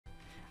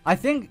I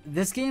think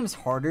this game's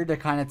harder to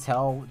kind of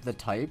tell the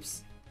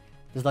types.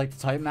 There's like the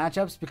type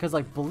matchups because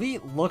like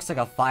Bullet looks like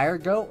a fire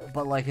goat,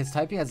 but like his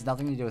typing has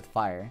nothing to do with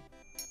fire.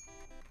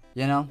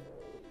 You know?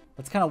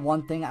 That's kind of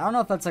one thing. I don't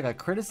know if that's like a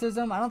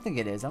criticism. I don't think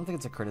it is. I don't think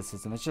it's a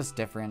criticism. It's just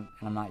different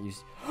and I'm not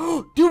used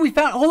to... Dude, we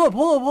found... Hold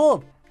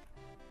up.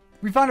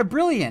 We found a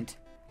Brilliant.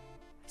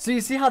 So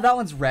you see how that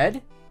one's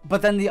red,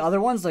 but then the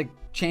other one's like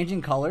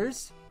changing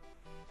colors?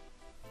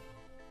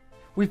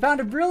 We found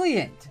a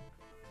Brilliant.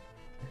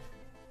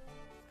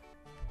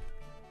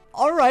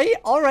 Alright.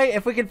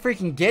 If we can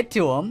freaking get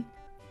to him.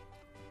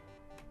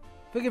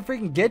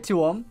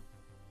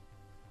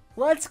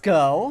 Let's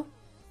go.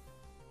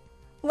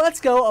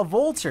 A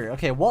Vulter.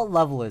 Okay, what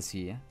level is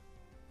he?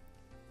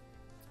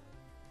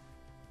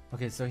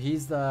 Okay, so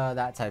he's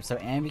that type. So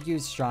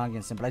Ambiguous, strong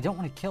against him, but I don't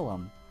want to kill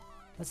him.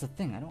 That's the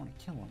thing. I don't want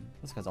to kill him.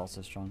 This guy's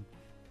also strong.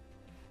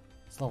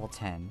 It's level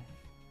 10.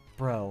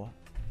 Bro.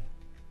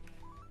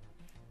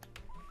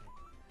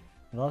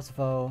 He loves the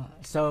foe.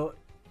 So,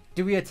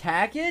 do we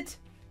attack it?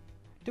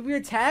 Do we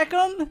attack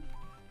him?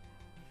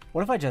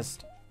 What if I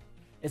just...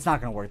 It's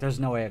not going to work. There's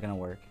no way it's going to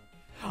work.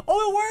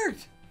 Oh, it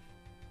worked!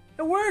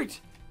 It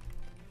worked!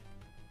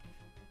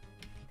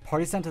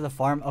 Party sent to the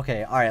farm.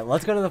 Okay, alright.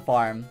 Let's go to the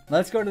farm.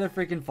 Let's go to the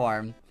freaking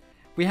farm.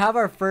 We have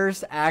our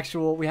first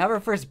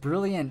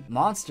Brilliant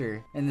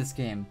monster in this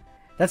game.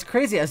 That's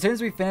crazy. As soon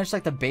as we finished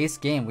like the base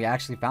game, we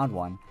actually found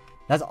one.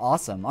 That's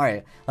awesome.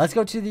 Alright, let's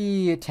go to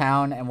the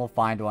town and we'll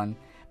find one.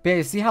 But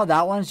yeah, see how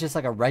that one's just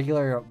like a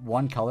regular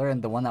one color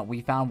and the one that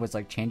we found was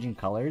like changing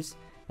colors?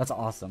 That's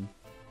awesome.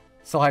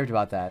 So hyped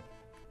about that.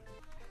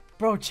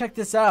 Bro, check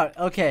this out.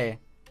 Okay.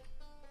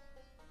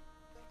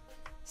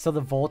 So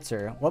the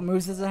Vulter. What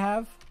moves does it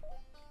have?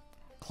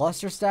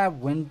 Cluster Stab,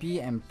 Wind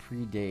Beat, and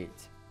Predate.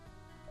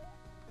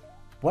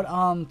 What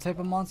type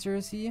of monster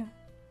is he?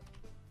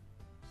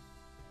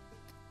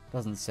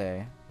 Doesn't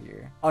say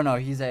here. Oh no,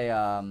 he's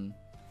a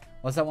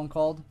what's that one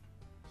called?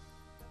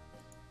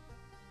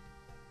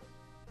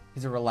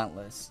 He's a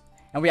Relentless.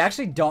 And we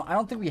actually don't I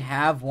don't think we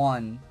have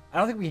one. I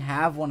don't think we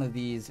have one of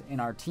these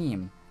in our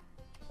team.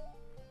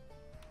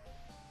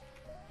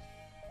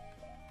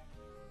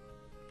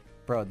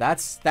 Bro,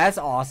 that's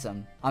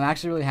awesome. I'm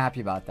actually really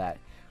happy about that.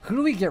 Who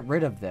do we get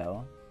rid of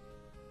though?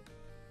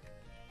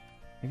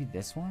 Maybe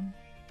this one?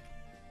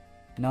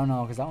 No,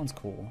 because that one's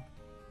cool.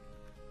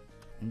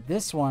 And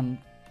this one,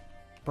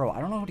 bro,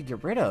 I don't know who to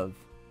get rid of.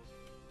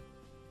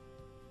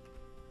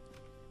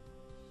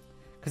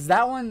 Because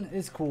that one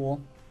is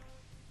cool.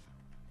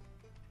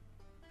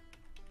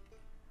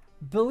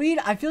 Bullet,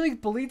 I feel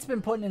like Bullet's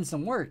been putting in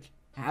some work.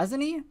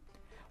 Hasn't he?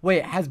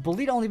 Wait, has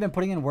Bullet only been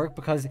putting in work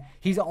because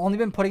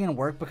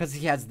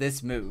he has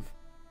this move?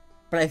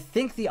 But I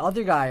think the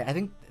other guy, I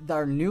think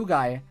our new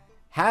guy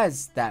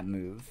has that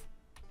move.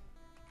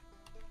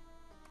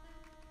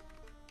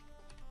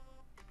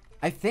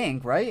 I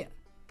think, right?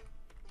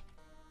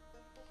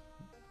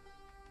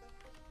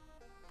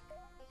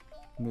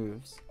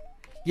 Moves.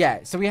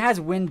 Yeah, so he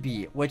has Wind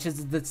Beat, which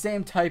is the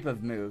same type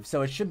of move,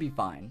 so it should be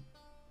fine.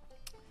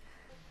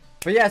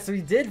 But yeah, so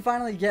we did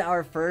finally get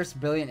our first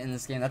Brilliant in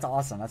this game. That's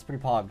awesome. That's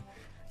pretty pog.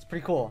 It's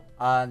pretty cool.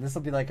 This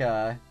will be like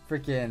a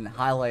freaking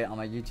highlight on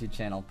my YouTube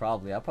channel,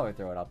 probably. I'll probably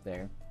throw it up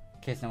there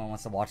in case no one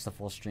wants to watch the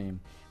full stream.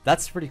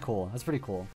 That's pretty cool. That's pretty cool.